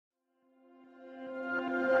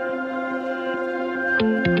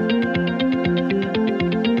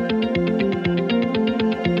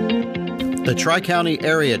The Tri-County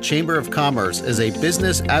Area Chamber of Commerce is a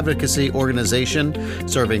business advocacy organization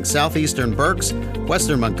serving southeastern Berks,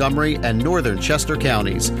 western Montgomery, and northern Chester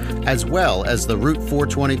counties, as well as the Route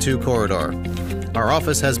 422 corridor. Our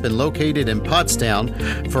office has been located in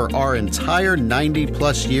Pottstown for our entire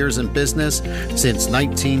 90-plus years in business since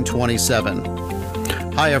 1927.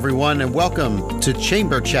 Hi, everyone, and welcome to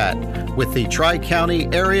Chamber Chat with the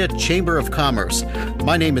Tri-County Area Chamber of Commerce.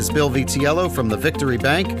 My name is Bill Vitiello from the Victory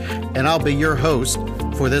Bank, and I'll be your host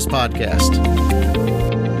for this podcast.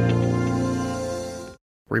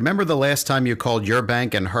 Remember the last time you called your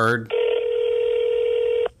bank and heard?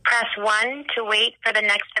 Press 1 to wait for the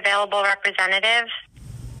next available representative.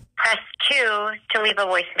 Press 2 to leave a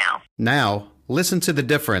voicemail. Now, listen to the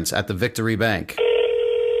difference at the Victory Bank.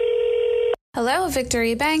 Hello,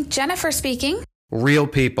 Victory Bank. Jennifer speaking. Real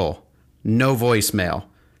people. No voicemail.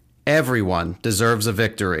 Everyone deserves a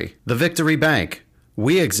victory. The Victory Bank.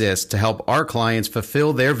 We exist to help our clients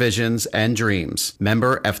fulfill their visions and dreams.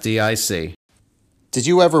 Member FDIC. Did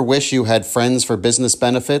you ever wish you had friends for business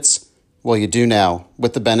benefits? Well, you do now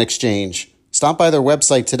with the Ben Exchange. Stop by their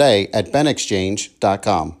website today at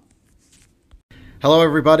benexchange.com. Hello,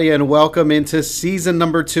 everybody, and welcome into season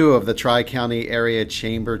number 2 of the Tri-County Area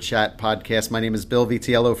Chamber Chat podcast. My name is Bill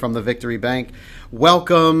Vitiello from the Victory Bank.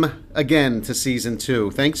 Welcome again to season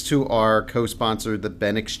 2. Thanks to our co-sponsor, the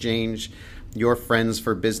Ben Exchange, your friends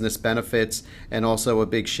for business benefits, and also a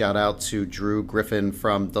big shout out to Drew Griffin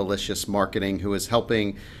from Delicious Marketing, who is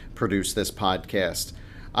helping produce this podcast.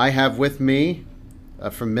 I have with me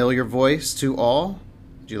a familiar voice to all.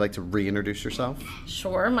 Would you like to reintroduce yourself?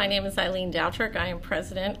 Sure. My name is Eileen Doutrick. I am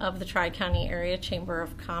president of the Tri-County Area Chamber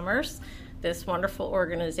of Commerce, this wonderful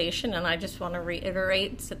organization, and I just want to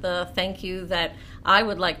reiterate the thank you that I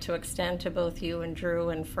would like to extend to both you and Drew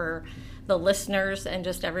and for the listeners and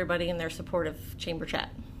just everybody in their support of Chamber Chat.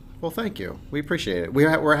 Well, thank you. We appreciate it.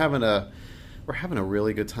 We're having a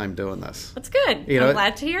really good time doing this. That's good. I'm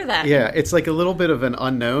glad to hear that. Yeah, it's like a little bit of an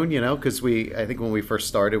unknown, because I think when we first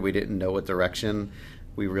started, we didn't know what direction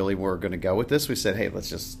we really were going to go with this. We said, hey, let's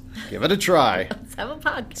just give it a try. Let's have a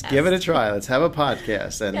podcast. Let's give it a try. Let's have a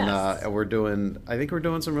podcast. And yes. I think we're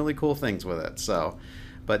doing some really cool things with it. So,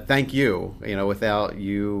 but thank you. Without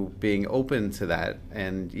you being open to that,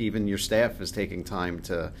 and even your staff is taking time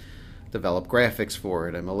to develop graphics for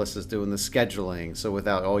it, and Melissa's doing the scheduling. So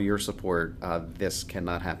without all your support, this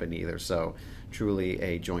cannot happen either. So truly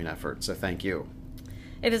a joint effort. So thank you.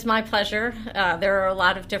 It is my pleasure. There are a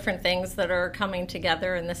lot of different things that are coming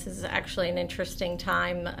together, and this is actually an interesting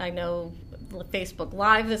time. I know Facebook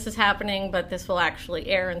Live this is happening, but this will actually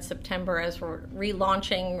air in September as we're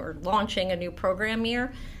relaunching or launching a new program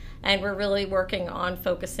year. And we're really working on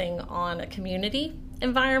focusing on a community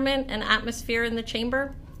environment and atmosphere in the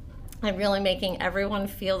chamber, and really making everyone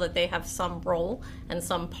feel that they have some role and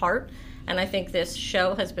some part. And I think this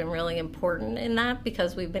show has been really important in that,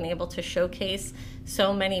 because we've been able to showcase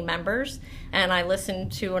so many members. And I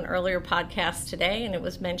listened to an earlier podcast today, and it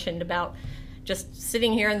was mentioned about just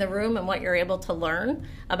sitting here in the room and what you're able to learn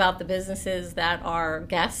about the businesses that are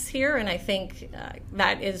guests here. And I think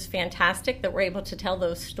that is fantastic that we're able to tell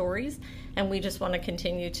those stories. And we just want to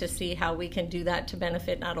continue to see how we can do that to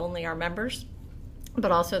benefit not only our members, but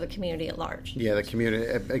also the community at large. Yeah, the community,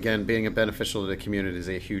 again, being a beneficial to the community is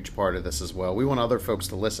a huge part of this as well. We want other folks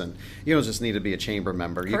to listen. You don't just need to be a chamber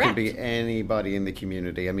member. You Correct. can be anybody in the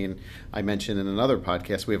community. I mean, I mentioned in another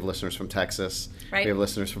podcast, we have listeners from Texas. Right. We have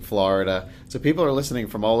listeners from Florida. So people are listening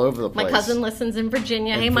from all over the place. My cousin listens in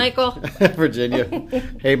Virginia. Hey, Michael. Virginia.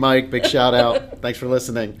 Hey, Mike. Big shout out. Thanks for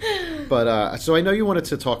listening. But so I know you wanted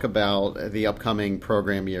to talk about the upcoming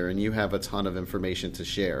program year, and you have a ton of information to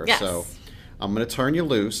share. Yes. So I'm going to turn you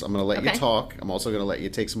loose. I'm going to let you talk. I'm also going to let you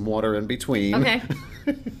take some water in between. Okay.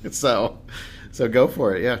 So go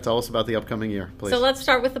for it. Yeah, tell us about the upcoming year, please. So let's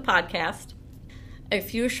start with the podcast. A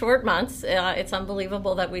few short months. It's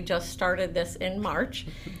unbelievable that we just started this in March.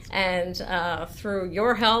 And through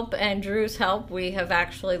your help and Drew's help, we have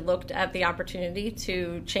actually looked at the opportunity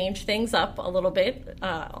to change things up a little bit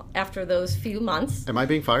after those few months. Am I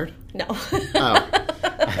being fired? No. Oh.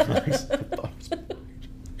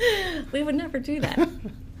 We would never do that.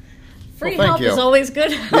 Free Well, help you. is always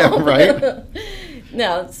good help. Yeah, right?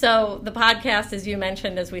 No, so the podcast, as you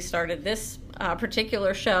mentioned, as we started this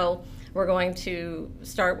particular show, we're going to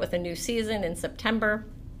start with a new season in September.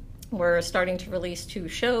 We're starting to release 2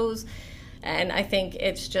 shows, and I think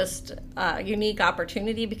it's just a unique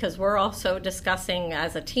opportunity because we're also discussing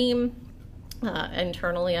as a team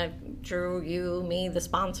internally. Drew, you, me, the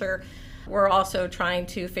sponsor, We're also trying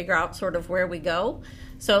to figure out sort of where we go.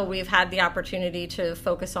 So we've had the opportunity to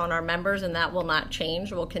focus on our members, and that will not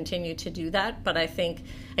change. We'll continue to do that. But I think,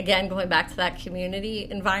 again, going back to that community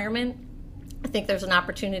environment, I think there's an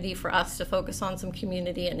opportunity for us to focus on some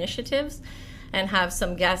community initiatives and have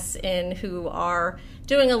some guests in who are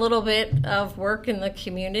doing a little bit of work in the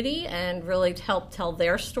community and really help tell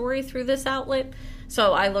their story through this outlet.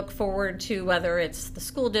 So I look forward to whether it's the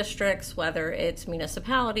school districts, whether it's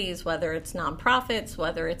municipalities, whether it's nonprofits,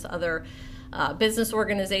 whether it's other business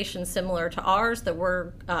organizations similar to ours that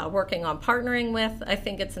we're working on partnering with. I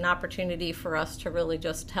think it's an opportunity for us to really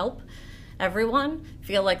just help everyone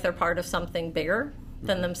feel like they're part of something bigger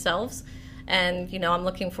than themselves. And, I'm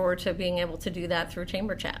looking forward to being able to do that through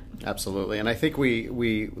Chamber Chat. Absolutely. And I think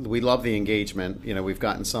we love the engagement. We've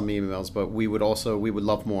gotten some emails, but we would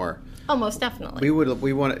love more. Oh, most definitely.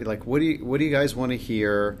 We want, like, what do you guys want to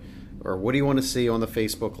hear, or what do you want to see on the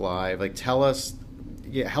Facebook Live? Like, tell us,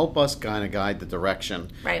 help us kind of guide the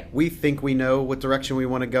direction. Right. We think we know what direction we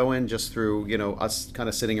want to go in just through, us kind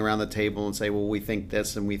of sitting around the table and say, well, we think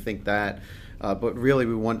this and we think that. But really,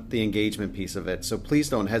 we want the engagement piece of it. So please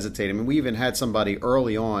don't hesitate. I mean, we even had somebody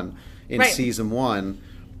early on in season 1,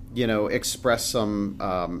 express some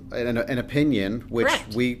an opinion, which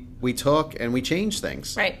Correct. we took and we changed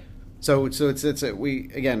things. Right. So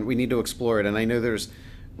we need to explore it. And I know there's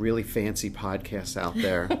really fancy podcasts out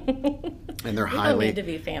there, and they're highly need to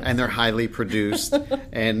be fancy. And they're highly produced.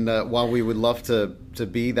 And while we would love to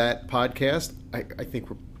be that podcast, I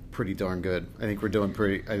think we're pretty darn good. I think we're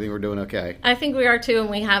doing okay. I think we are too, and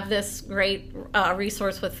we have this great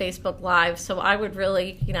resource with Facebook Live. So I would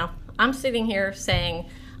really, I'm sitting here saying,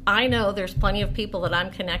 I know there's plenty of people that I'm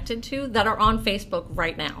connected to that are on Facebook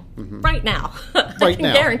right now. Mm-hmm. Right now. I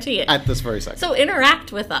can guarantee it. At this very second. So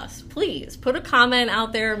interact with us, please. Put a comment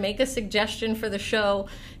out there, make a suggestion for the show.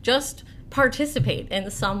 Just participate in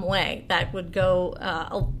some way. That would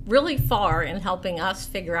go really far in helping us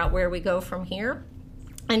figure out where we go from here.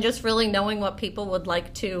 And just really knowing what people would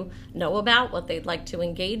like to know about, what they'd like to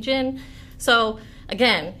engage in. So,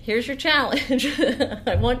 again, here's your challenge.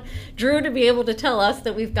 I want Drew to be able to tell us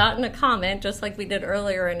that we've gotten a comment, just like we did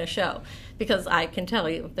earlier in the show. Because I can tell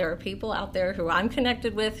you, there are people out there who I'm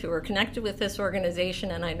connected with, who are connected with this organization,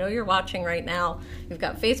 and I know you're watching right now. You've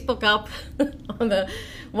got Facebook up on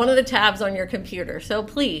one of the tabs on your computer. So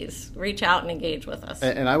please reach out and engage with us.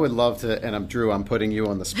 And I would love to, and Drew, I'm putting you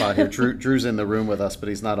on the spot here. Drew's in the room with us, but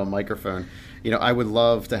he's not on microphone. I would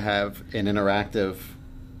love to have an interactive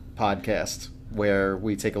podcast where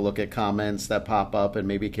we take a look at comments that pop up and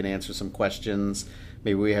maybe can answer some questions.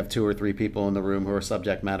 Maybe we have 2 or 3 people in the room who are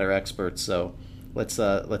subject matter experts. So let's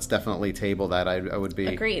definitely table that. I would be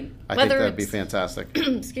agreed. I think that'd be fantastic.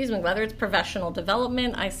 Excuse me. Whether it's professional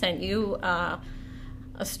development, I sent you a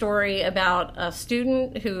story about a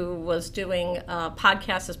student who was doing a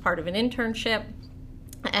podcast as part of an internship,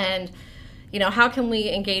 and how can we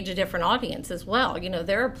engage a different audience as well?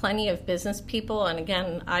 There are plenty of business people, and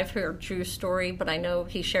again, I've heard Drew's story, but I know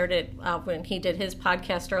he shared it when he did his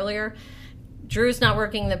podcast earlier. Drew's not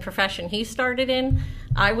working the profession he started in.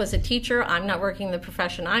 I was a teacher. I'm not working the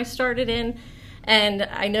profession I started in. And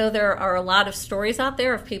I know there are a lot of stories out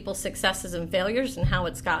there of people's successes and failures and how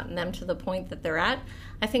it's gotten them to the point that they're at.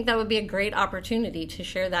 I think that would be a great opportunity to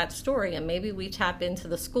share that story, and maybe we tap into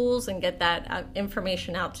the schools and get that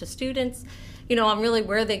information out to students, on really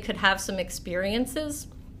where they could have some experiences,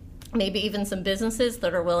 maybe even some businesses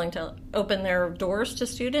that are willing to open their doors to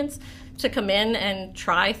students to come in and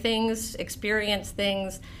try things, experience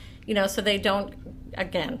things, so they don't,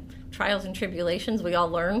 again, trials and tribulations, we all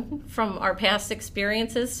learn from our past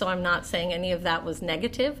experiences, so I'm not saying any of that was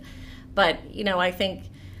negative, but, I think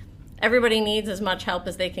everybody needs as much help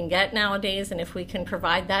as they can get nowadays, and if we can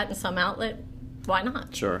provide that in some outlet, why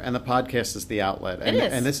not? Sure, and the podcast is the outlet. It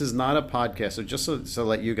is. And this is not a podcast, so just so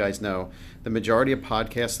let you guys know, the majority of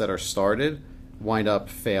podcasts that are started wind up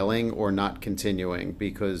failing or not continuing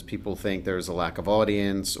because people think there's a lack of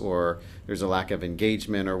audience or there's a lack of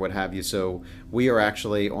engagement or what have you. So we are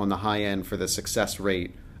actually on the high end for the success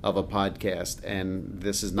rate of a podcast, and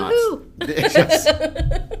this is not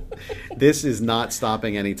this is not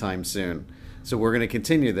stopping anytime soon. So we're going to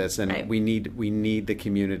continue this, and right. we need the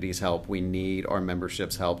community's help. We need our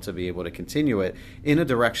membership's help to be able to continue it in a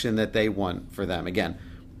direction that they want for them. Again,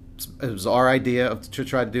 it was our idea to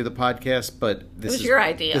try to do the podcast, but this is your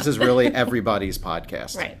idea. This is really everybody's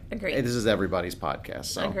podcast. Right. Agreed. This is everybody's podcast.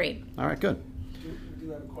 So. Agreed. All right. Good. We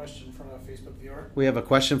do have a question from a Facebook viewer. We have a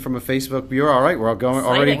question from a Facebook viewer. All right. We're going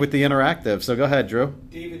already with the interactive. So go ahead, Drew.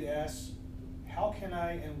 David asks, how can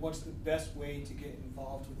I and what's the best way to get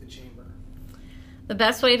involved with the chamber? The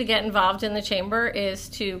best way to get involved in the chamber is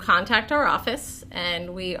to contact our office,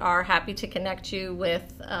 and we are happy to connect you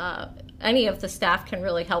with any of the staff can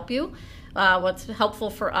really help you. What's helpful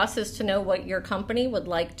for us is to know what your company would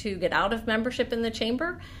like to get out of membership in the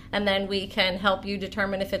chamber, and then we can help you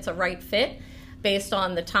determine if it's a right fit based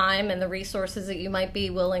on the time and the resources that you might be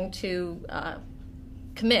willing to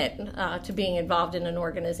commit to being involved in an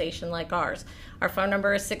organization like ours. Our phone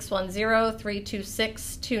number is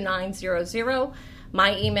 610-326-2900.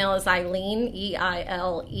 My email is Eileen,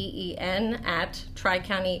 EILEEN, at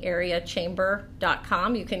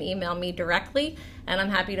tricountyareachamber.com. You can email me directly, and I'm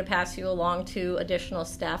happy to pass you along to additional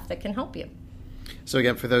staff that can help you. So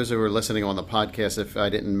again, for those who are listening on the podcast, if I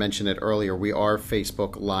didn't mention it earlier, we are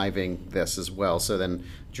Facebook Living this as well. So then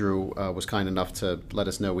Drew was kind enough to let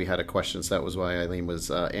us know we had a question. So that was why Eileen was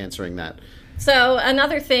answering that. So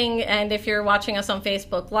another thing, and if you're watching us on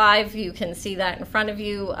Facebook Live, you can see that in front of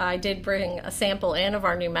you. I did bring a sample in of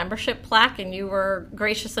our new membership plaque, and you were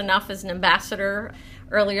gracious enough as an ambassador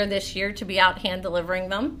earlier this year to be out hand delivering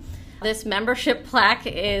them. This membership plaque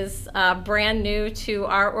is brand new to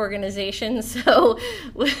our organization, so,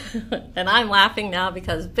 and I'm laughing now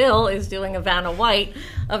because Bill is doing a Vanna White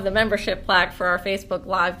of the membership plaque for our Facebook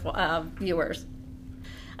Live viewers.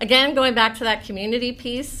 Again, going back to that community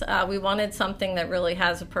piece, we wanted something that really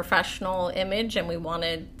has a professional image, and we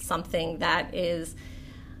wanted something that is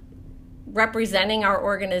representing our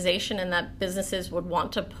organization and that businesses would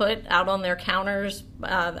want to put out on their counters,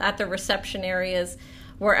 at the reception areas,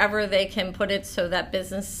 wherever they can put it so that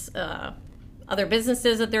other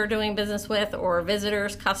businesses that they're doing business with or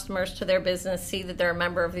visitors, customers to their business see that they're a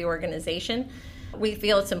member of the organization. We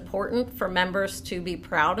feel it's important for members to be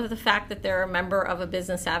proud of the fact that they're a member of a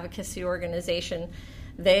business advocacy organization.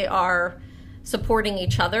 They are supporting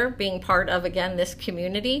each other, being part of, again, this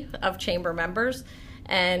community of chamber members,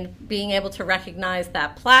 and being able to recognize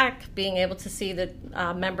that plaque, being able to see the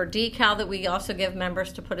member decal that we also give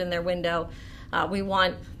members to put in their window. We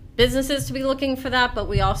want businesses to be looking for that, but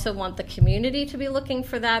we also want the community to be looking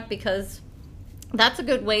for that, because that's a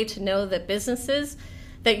good way to know that businesses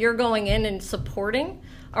that you're going in and supporting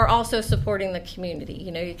are also supporting the community.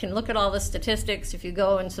 You know, you can look at all the statistics. If you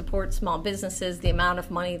go and support small businesses, the amount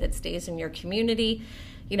of money that stays in your community.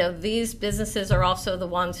 You know, these businesses are also the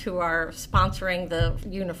ones who are sponsoring the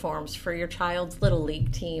uniforms for your child's Little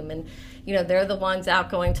League team. And, you know, they're the ones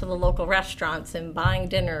out going to the local restaurants and buying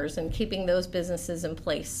dinners and keeping those businesses in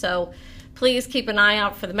place. So please keep an eye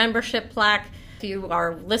out for the membership plaque. If you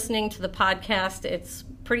are listening to the podcast, it's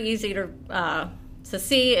pretty easy to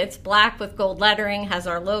see. It's black with gold lettering, has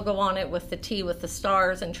our logo on it with the T with the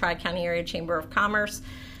stars and Tri-County Area Chamber of Commerce.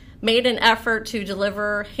 Made an effort to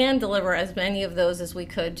hand deliver as many of those as we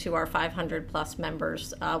could to our 500 plus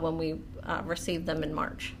members when we received them in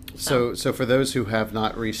March. So for those who have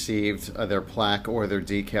not received their plaque or their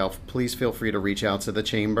decal, please feel free to reach out to the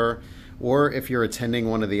chamber. Or if you're attending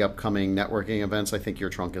one of the upcoming networking events, I think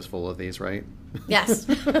your trunk is full of these, right? Yes.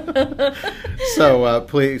 So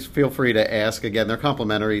please feel free to ask. Again, they're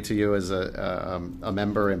complimentary to you as a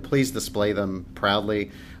member, and please display them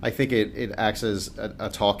proudly. I think it acts as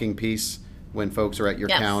a talking piece when folks are at your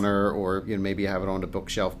counter, or maybe you have it on a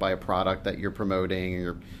bookshelf by a product that you're promoting,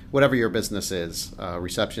 or whatever your business is,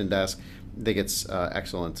 reception desk. I think it's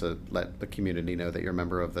excellent to let the community know that you're a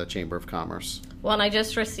member of the Chamber of Commerce. Well, and I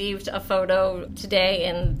just received a photo today,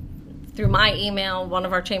 and through my email, one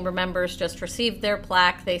of our chamber members just received their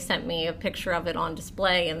plaque. They sent me a picture of it on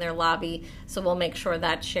display in their lobby, so we'll make sure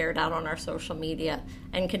that's shared out on our social media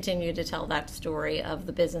and continue to tell that story of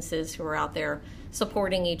the businesses who are out there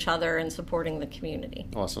supporting each other and supporting the community.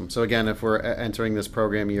 Awesome. So again, if we're entering this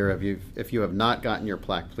program year, if you have not gotten your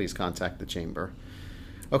plaque, please contact the chamber.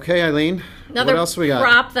 Okay, Eileen, Another what else we got?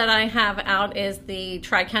 prop that I have out is the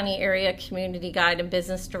Tri-County Area Community Guide and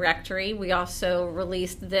Business Directory. We also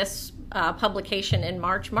released this publication in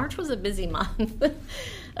March. March was a busy month.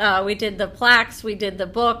 We did the plaques, we did the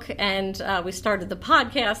book, and we started the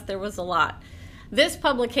podcast. There was a lot. This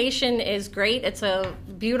publication is great. It's a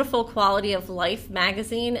beautiful quality of life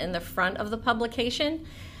magazine in the front of the publication,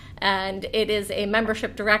 and it is a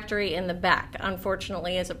membership directory in the back.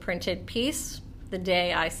 Unfortunately, it's a printed piece. The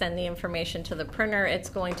day I send the information to the printer, it's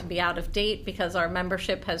going to be out of date because our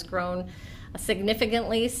membership has grown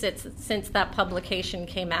significantly since that publication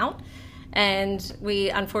came out. And we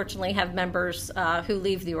unfortunately have members who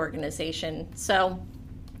leave the organization.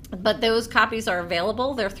 But those copies are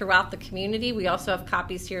available. They're throughout the community. We also have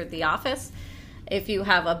copies here at the office. If you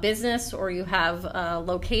have a business or you have a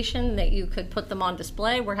location that you could put them on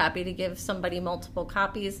display, we're happy to give somebody multiple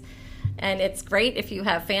copies. And it's great if you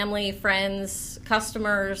have family, friends,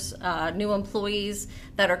 customers, new employees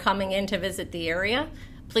that are coming in to visit the area.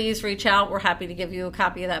 Please reach out. We're happy to give you a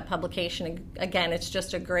copy of that publication. Again, it's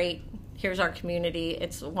just a great, here's our community.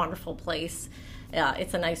 It's a wonderful place.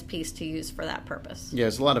 It's a nice piece to use for that purpose. Yeah,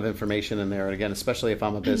 there's a lot of information in there. And again, especially if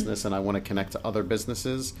I'm a business and I want to connect to other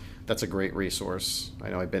businesses, that's a great resource. I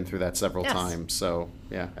know I've been through that several times. So,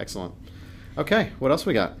 yeah, excellent. Okay, what else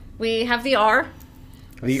we got? We have the R.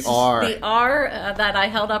 The R. The R that I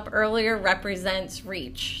held up earlier represents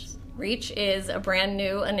REACH. REACH is a brand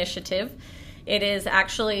new initiative. It is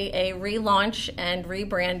actually a relaunch and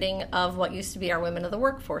rebranding of what used to be our Women of the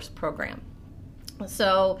Workforce program.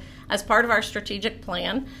 So as part of our strategic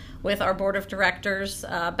plan with our board of directors,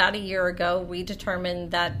 about a year ago, we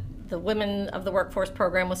determined that the Women of the Workforce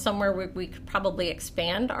program was somewhere where we could probably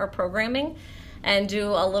expand our programming and do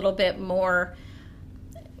a little bit more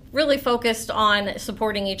really focused on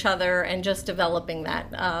supporting each other and just developing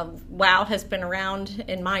that. WOW has been around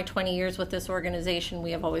in my 20 years with this organization.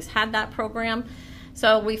 We have always had that program.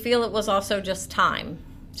 So we feel it was also just time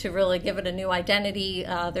to really give it a new identity.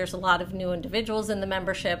 There's a lot of new individuals in the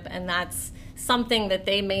membership, and that's something that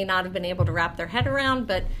they may not have been able to wrap their head around,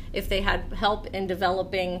 but if they had help in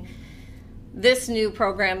developing this new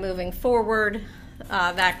program moving forward,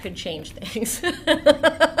 that could change things.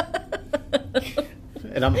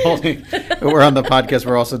 And I'm holding, we're on the podcast,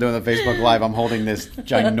 we're also doing the Facebook Live. I'm holding this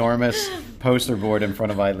ginormous poster board in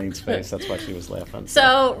front of Eileen's face. That's why she was laughing.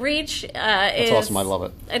 So REACH That's awesome. I love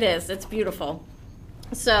it. It is. It's beautiful.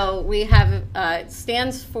 So we have, it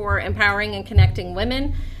stands for Empowering and Connecting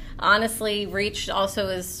Women. Honestly, REACH also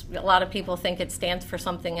is, a lot of people think it stands for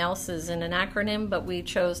something else as in an acronym, but we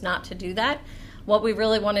chose not to do that. What we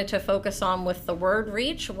really wanted to focus on with the word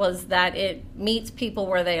REACH was that it meets people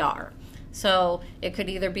where they are. So it could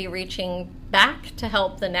either be reaching back to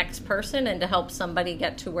help the next person and to help somebody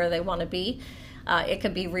get to where they want to be. It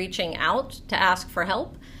could be reaching out to ask for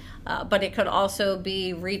help, but it could also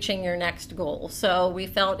be reaching your next goal. So we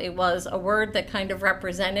felt it was a word that kind of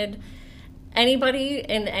represented anybody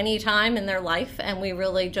in any time in their life, and we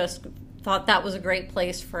really just thought that was a great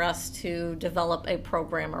place for us to develop a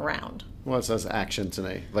program around. Well, it says action to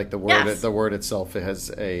me. Like the word, Yes. the word itself is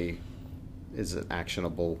an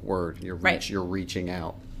actionable word. Right. You're reaching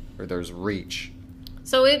out, or there's reach.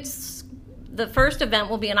 So it's, the first event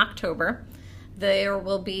will be in October. There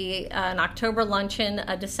will be an October luncheon,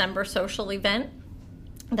 a December social event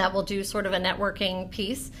that will do sort of a networking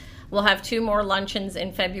piece. We'll have 2 more luncheons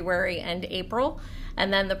in February and April,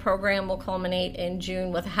 and then the program will culminate in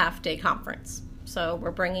June with a half-day conference. So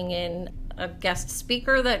we're bringing in a guest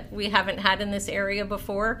speaker that we haven't had in this area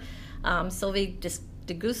before, Sylvie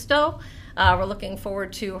DeGusto. We're looking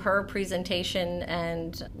forward to her presentation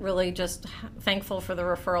and really just thankful for the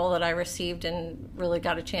referral that I received and really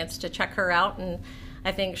got a chance to check her out. And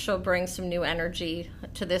I think she'll bring some new energy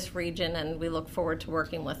to this region, and we look forward to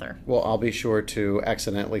working with her. Well, I'll be sure to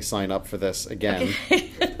accidentally sign up for this again.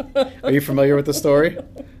 Are you familiar with the story?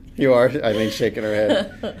 You are. Eileen's shaking her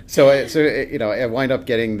head. So I wind up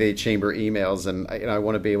getting the chamber emails, and I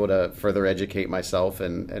want to be able to further educate myself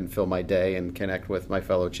and fill my day and connect with my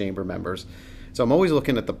fellow chamber members. So I'm always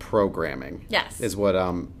looking at the programming. Yes. Is what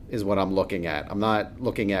I'm looking at. I'm not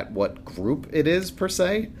looking at what group it is per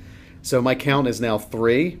se. So my count is now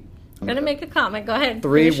 3. I'm going to make a comment. Go ahead.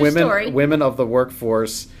 3 Finish your story. women of the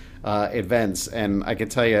workforce events, and I can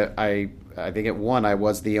tell you, I think at one I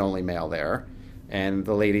was the only male there. And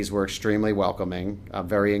the ladies were extremely welcoming,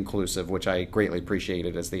 very inclusive, which I greatly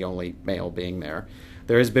appreciated as the only male being there.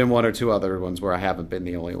 There has been 1 or 2 other ones where I haven't been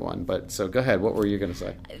the only one. But so go ahead. What were you going to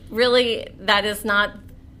say? Really, that is not,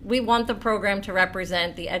 we want the program to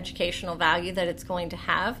represent the educational value that it's going to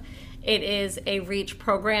have. It is a REACH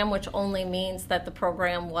program, which only means that the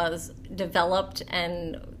program was developed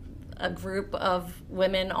and a group of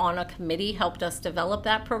women on a committee helped us develop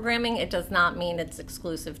that programming. It does not mean it's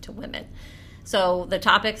exclusive to women. So the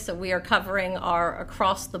topics that we are covering are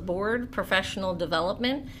across the board, professional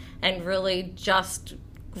development, and really just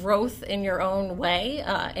growth in your own way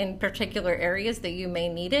in particular areas that you may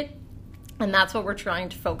need it. And that's what we're trying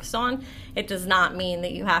to focus on. It does not mean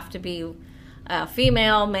that you have to be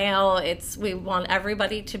female, male. We want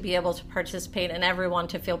everybody to be able to participate and everyone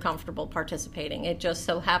to feel comfortable participating. It just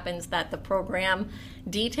so happens that the program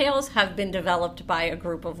details have been developed by a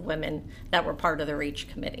group of women that were part of the REACH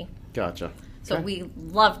committee. Gotcha. So we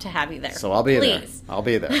love to have you there. So I'll be Please. there. I'll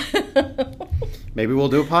be there. Maybe we'll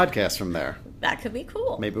do a podcast from there. That could be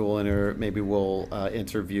cool. Maybe we'll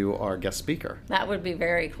interview our guest speaker. That would be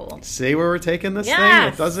very cool. See where we're taking this thing?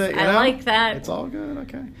 Yes, It does it. I like that. It's all good.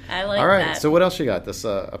 Okay. I like that. All right. So what else you got this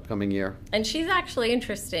upcoming year? And she's actually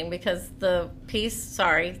interesting because the piece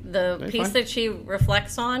fine. that she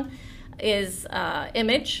reflects on is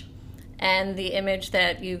image, and the image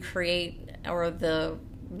that you create, or the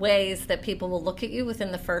ways that people will look at you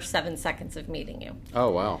within the first 7 seconds of meeting you.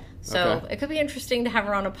 Oh, wow. So it could be interesting to have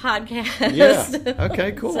her on a podcast. Yeah.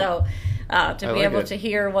 Okay, cool. So to be able it. to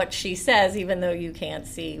hear what she says, even though you can't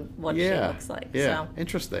see what she looks like. Yeah, So,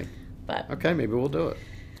 interesting. but Okay, maybe we'll do it.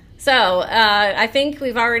 So I think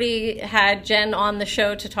we've already had Jen on the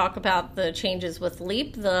show to talk about the changes with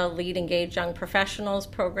LEAP, the Lead Engaged Young Professionals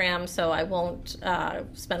program, so I won't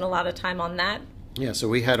spend a lot of time on that. Yeah, so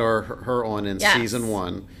we had her on in Yes. season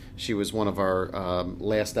 1. She was one of our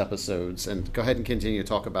last episodes. And go ahead and continue to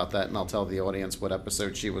talk about that, and I'll tell the audience what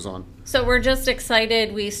episode she was on. So we're just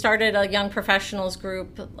excited. We started a young professionals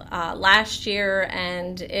group last year,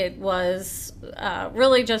 and it was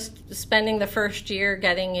really just spending the first year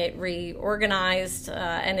getting it reorganized,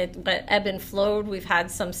 and it ebbed and flowed. We've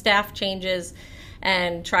had some staff changes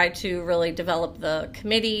and tried to really develop the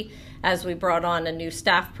committee as we brought on a new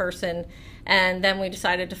staff person. And then we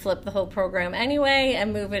decided to flip the whole program anyway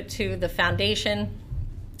and move it to the foundation.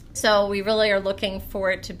 So we really are looking for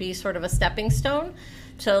it to be sort of a stepping stone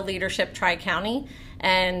to Leadership Tri-County.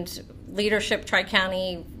 And Leadership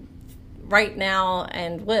Tri-County right now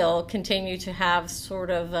and will continue to have sort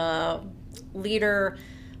of a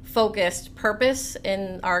leader-focused purpose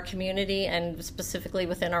in our community and specifically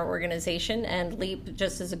within our organization. And LEAP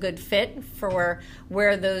just is a good fit for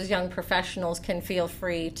where those young professionals can feel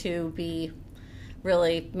free to be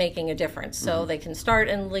really making a difference. So they can start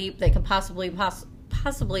in LEAP, they can possibly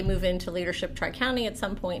move into Leadership Tri-County at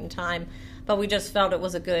some point in time, but we just felt it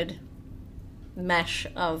was a good mesh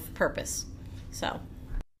of purpose. So,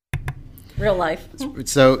 real life.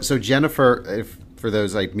 So Jennifer, for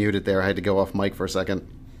those I muted there, I had to go off mic for a second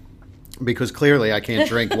because clearly I can't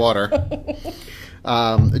drink water.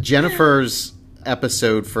 Jennifer's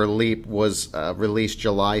episode for LEAP was released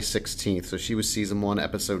July 16th, so she was season 1,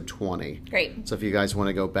 episode 20. Great. So if you guys want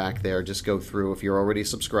to go back there, just go through, if you're already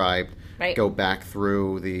subscribed, Right. go back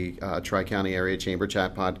through the Tri-County Area Chamber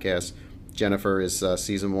Chat podcast. Jennifer is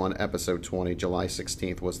season 1, episode 20. July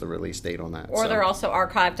 16th was the release date on that. Or they're also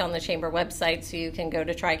archived on the Chamber website, so you can go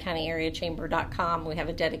to tricountyareachamber.com. We have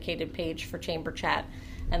a dedicated page for Chamber Chat,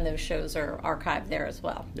 and those shows are archived there as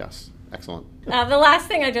well. Yes. Excellent. The last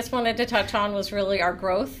thing I just wanted to touch on was really our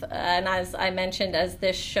growth. And as I mentioned, as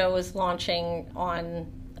this show is launching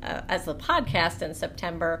on as a podcast in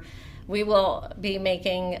September, we will be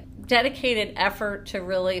making dedicated effort to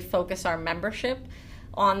really focus our membership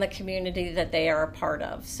on the community that they are a part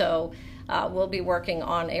of. So we'll be working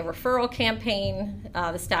on a referral campaign.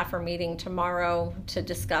 The staff are meeting tomorrow to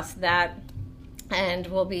discuss that. And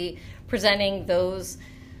we'll be presenting those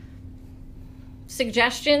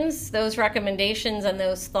suggestions, those recommendations, and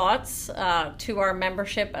those thoughts to our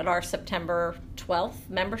membership at our September 12th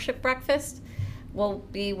membership breakfast will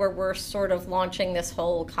be where we're sort of launching this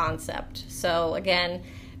whole concept. So again,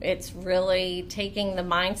 it's really taking the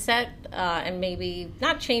mindset and maybe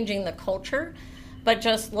not changing the culture, but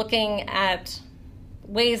just looking at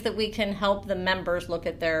ways that we can help the members look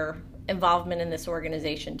at their involvement in this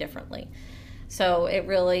organization differently. So it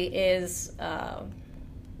really is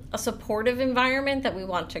a supportive environment that we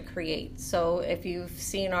want to create. So if you've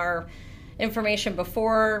seen our information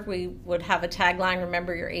before, we would have a tagline,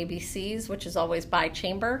 remember your ABCs, which is always by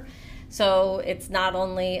chamber. So it's not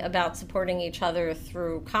only about supporting each other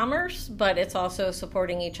through commerce, but it's also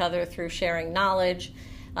supporting each other through sharing knowledge,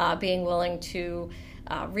 being willing to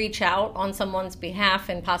reach out on someone's behalf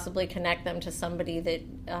and possibly connect them to somebody that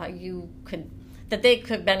they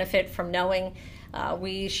could benefit from knowing.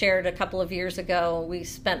 We shared a couple of years ago, we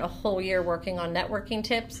spent a whole year working on networking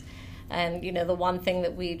tips. And, the one thing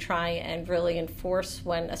that we try and really enforce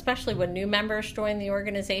especially when new members join the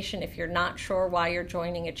organization, if you're not sure why you're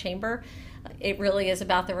joining a chamber, it really is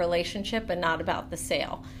about the relationship and not about the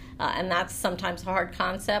sale. And that's sometimes a hard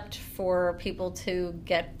concept for people to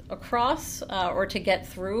get across or to get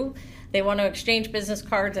through. They want to exchange business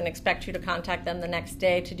cards and expect you to contact them the next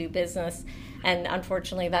day to do business. And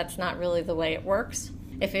unfortunately, that's not really the way it works.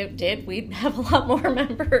 If it did, we'd have a lot more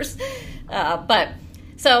members.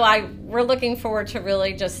 So we're looking forward to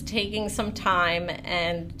really just taking some time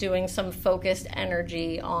and doing some focused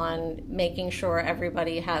energy on making sure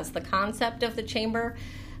everybody has the concept of the chamber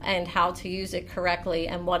and how to use it correctly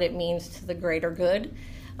and what it means to the greater good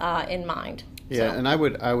in mind. Yeah, and I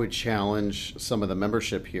would challenge some of the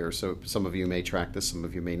membership here. So some of you may track this, some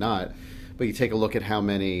of you may not. But you take a look at how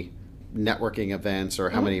many networking events or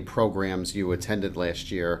how many programs you attended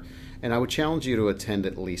last year, and I would challenge you to attend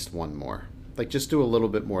at least one more. Like, just do a little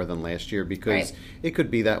bit more than last year, because it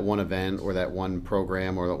could be that one event or that one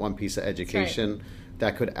program or that one piece of education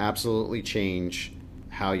that could absolutely change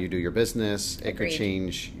how you do your business. It could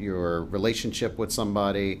change your relationship with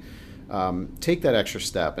somebody. Take that extra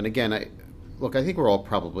step. And again, I think we're all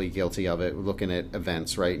probably guilty of it. We're looking at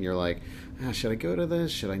events, right? And you're like, should I go to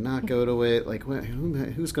this? Should I not go to it? Like,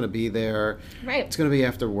 who's going to be there? Right. It's going to be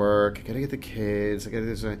after work. I got to get the kids.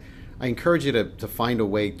 I encourage you to find a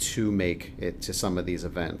way to make it to some of these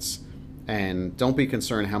events. And don't be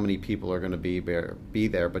concerned how many people are going to be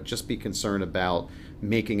there, but just be concerned about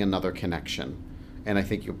making another connection. And I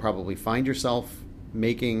think you'll probably find yourself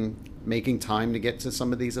making time to get to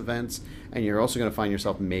some of these events, and you're also going to find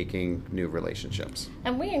yourself making new relationships.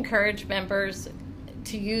 And we encourage members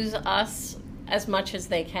to use us as much as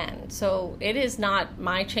they can. So it is not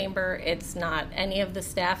my chamber, it's not any of the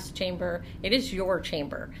staff's chamber, it is your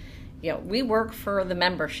chamber. We work for the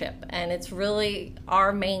membership, and it's really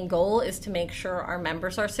our main goal is to make sure our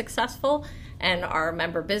members are successful and our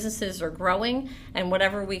member businesses are growing, and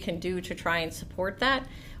whatever we can do to try and support that.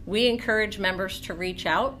 We encourage members to reach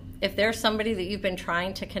out. If there's somebody that you've been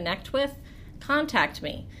trying to connect with, contact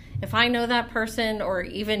me. If I know that person, or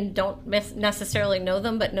even don't necessarily know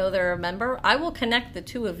them but know they're a member, I will connect the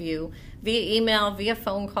two of you via email, via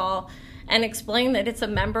phone call, and explain that it's a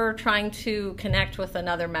member trying to connect with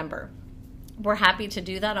another member. We're happy to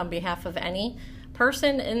do that on behalf of any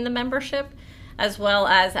person in the membership, as well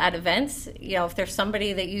as at events. If there's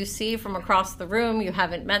somebody that you see from across the room, you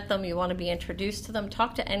haven't met them, you want to be introduced to them,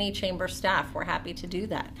 talk to any chamber staff. We're happy to do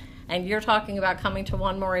that. And you're talking about coming to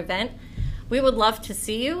one more event. We would love to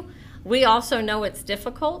see you. We also know it's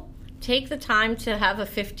difficult. Take the time to have a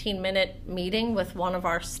 15-minute meeting with one of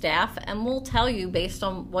our staff, and we'll tell you, based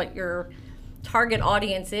on what your target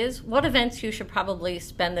audience is, what events you should probably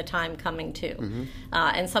spend the time coming to.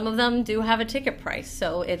 And some of them do have a ticket price,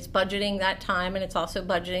 so it's budgeting that time, and it's also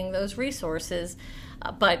budgeting those resources.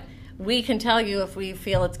 But we can tell you if we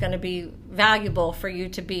feel it's going to be valuable for you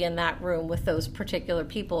to be in that room with those particular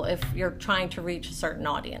people if you're trying to reach a certain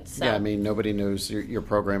audience. So. Yeah, I mean, nobody knows your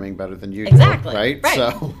programming better than you exactly. do,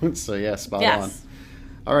 right? So yeah, spot on.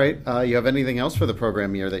 All right, you have anything else for the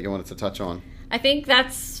program year that you wanted to touch on? I think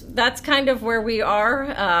that's kind of where we are,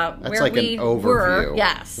 that's where like we an overview. were.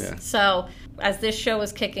 Yes. Yeah. So as this show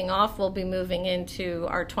is kicking off, we'll be moving into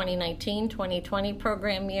our 2019-2020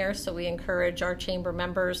 program year. So we encourage our chamber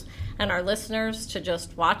members and our listeners to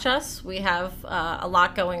just watch us. We have a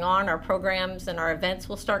lot going on. Our programs and our events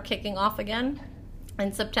will start kicking off again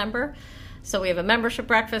in September. So we have a membership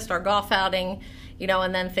breakfast, our golf outing,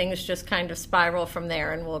 and then things just kind of spiral from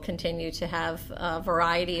there, and we'll continue to have a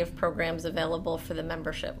variety of programs available for the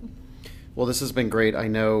membership. Well, this has been great. I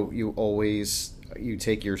know you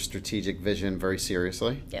take your strategic vision very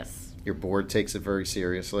seriously. Yes. Your board takes it very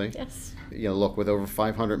seriously. Yes. Look, with over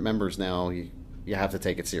 500 members now, you have to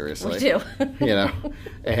take it seriously. We do.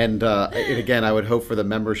 And again, I would hope for the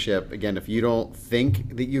membership, again, if you don't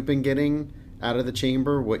think that you've been getting out of the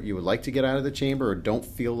chamber what you would like to get out of the chamber, or don't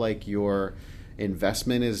feel like your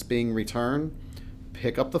investment is being returned,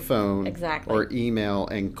 pick up the phone or email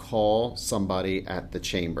and call somebody at the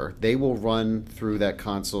chamber. They will run through that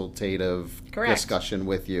consultative discussion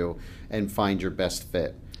with you and find your best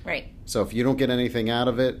fit. Right. So if you don't get anything out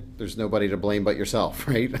of it, there's nobody to blame but yourself,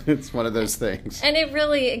 right? It's one of those things. And it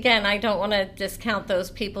really, again, I don't want to discount those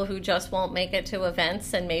people who just won't make it to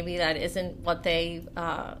events, and maybe that isn't what they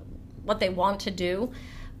want to do.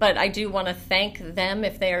 But I do want to thank them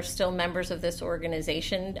if they are still members of this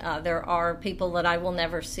organization. There are people that I will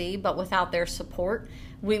never see, but without their support,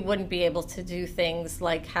 we wouldn't be able to do things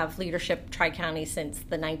like have leadership Tri-County since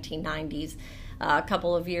the 1990s. A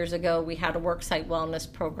couple of years ago, we had a worksite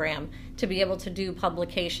wellness program to be able to do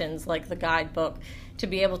publications like the guidebook, to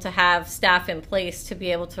be able to have staff in place, to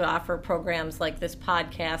be able to offer programs like this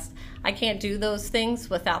podcast. I can't do those things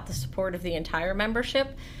without the support of the entire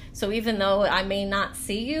membership. So even though I may not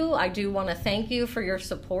see you, I do want to thank you for your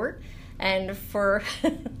support and for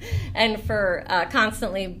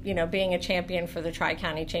constantly, being a champion for the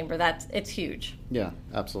Tri-County Chamber. It's huge. Yeah,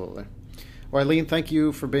 absolutely. Well, Eileen, thank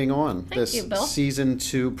you for being on this season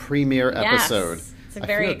 2 premiere episode. Yes, it's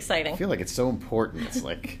very exciting. I feel like it's so important. It's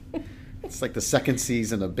like the second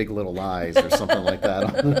season of Big Little Lies or something like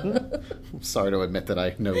that. I'm sorry to admit that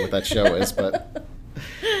I know what that show is, but...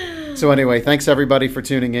 So anyway, thanks everybody for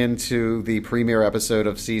tuning in to the premiere episode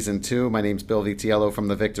of Season 2. My name's Bill Vitiello from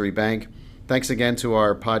the Victory Bank. Thanks again to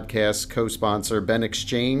our podcast co-sponsor, Ben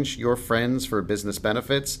Exchange, your friends for business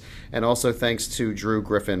benefits. And also thanks to Drew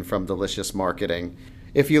Griffin from Delicious Marketing.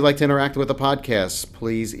 If you'd like to interact with the podcast,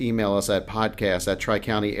 please email us at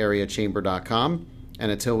podcast@tricountyareachamber.com.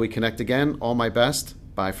 And until we connect again, all my best.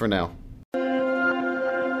 Bye for now.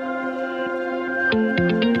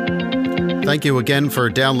 Thank you again for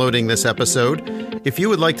downloading this episode. If you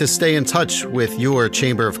would like to stay in touch with your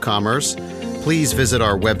Chamber of Commerce, please visit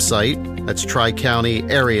our website. That's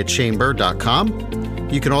tricountyareachamber.com.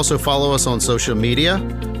 You can also follow us on social media,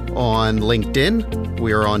 on LinkedIn.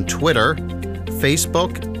 We are on Twitter,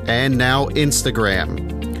 Facebook, and now Instagram.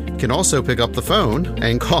 You can also pick up the phone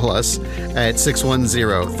and call us at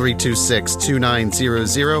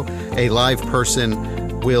 610-326-2900. A live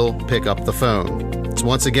person will pick up the phone. It's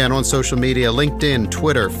once again on social media, LinkedIn,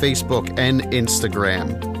 Twitter, Facebook, and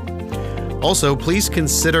Instagram. Also, please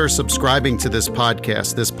consider subscribing to this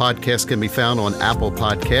podcast. This podcast can be found on Apple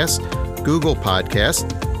Podcasts, Google Podcasts,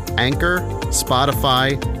 Anchor,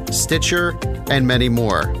 Spotify, Stitcher, and many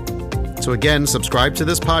more. So again, subscribe to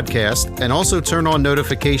this podcast and also turn on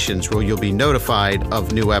notifications where you'll be notified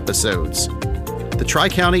of new episodes. The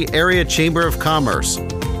Tri-County Area Chamber of Commerce,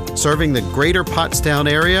 serving the greater Pottstown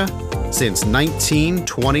area since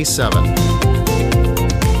 1927.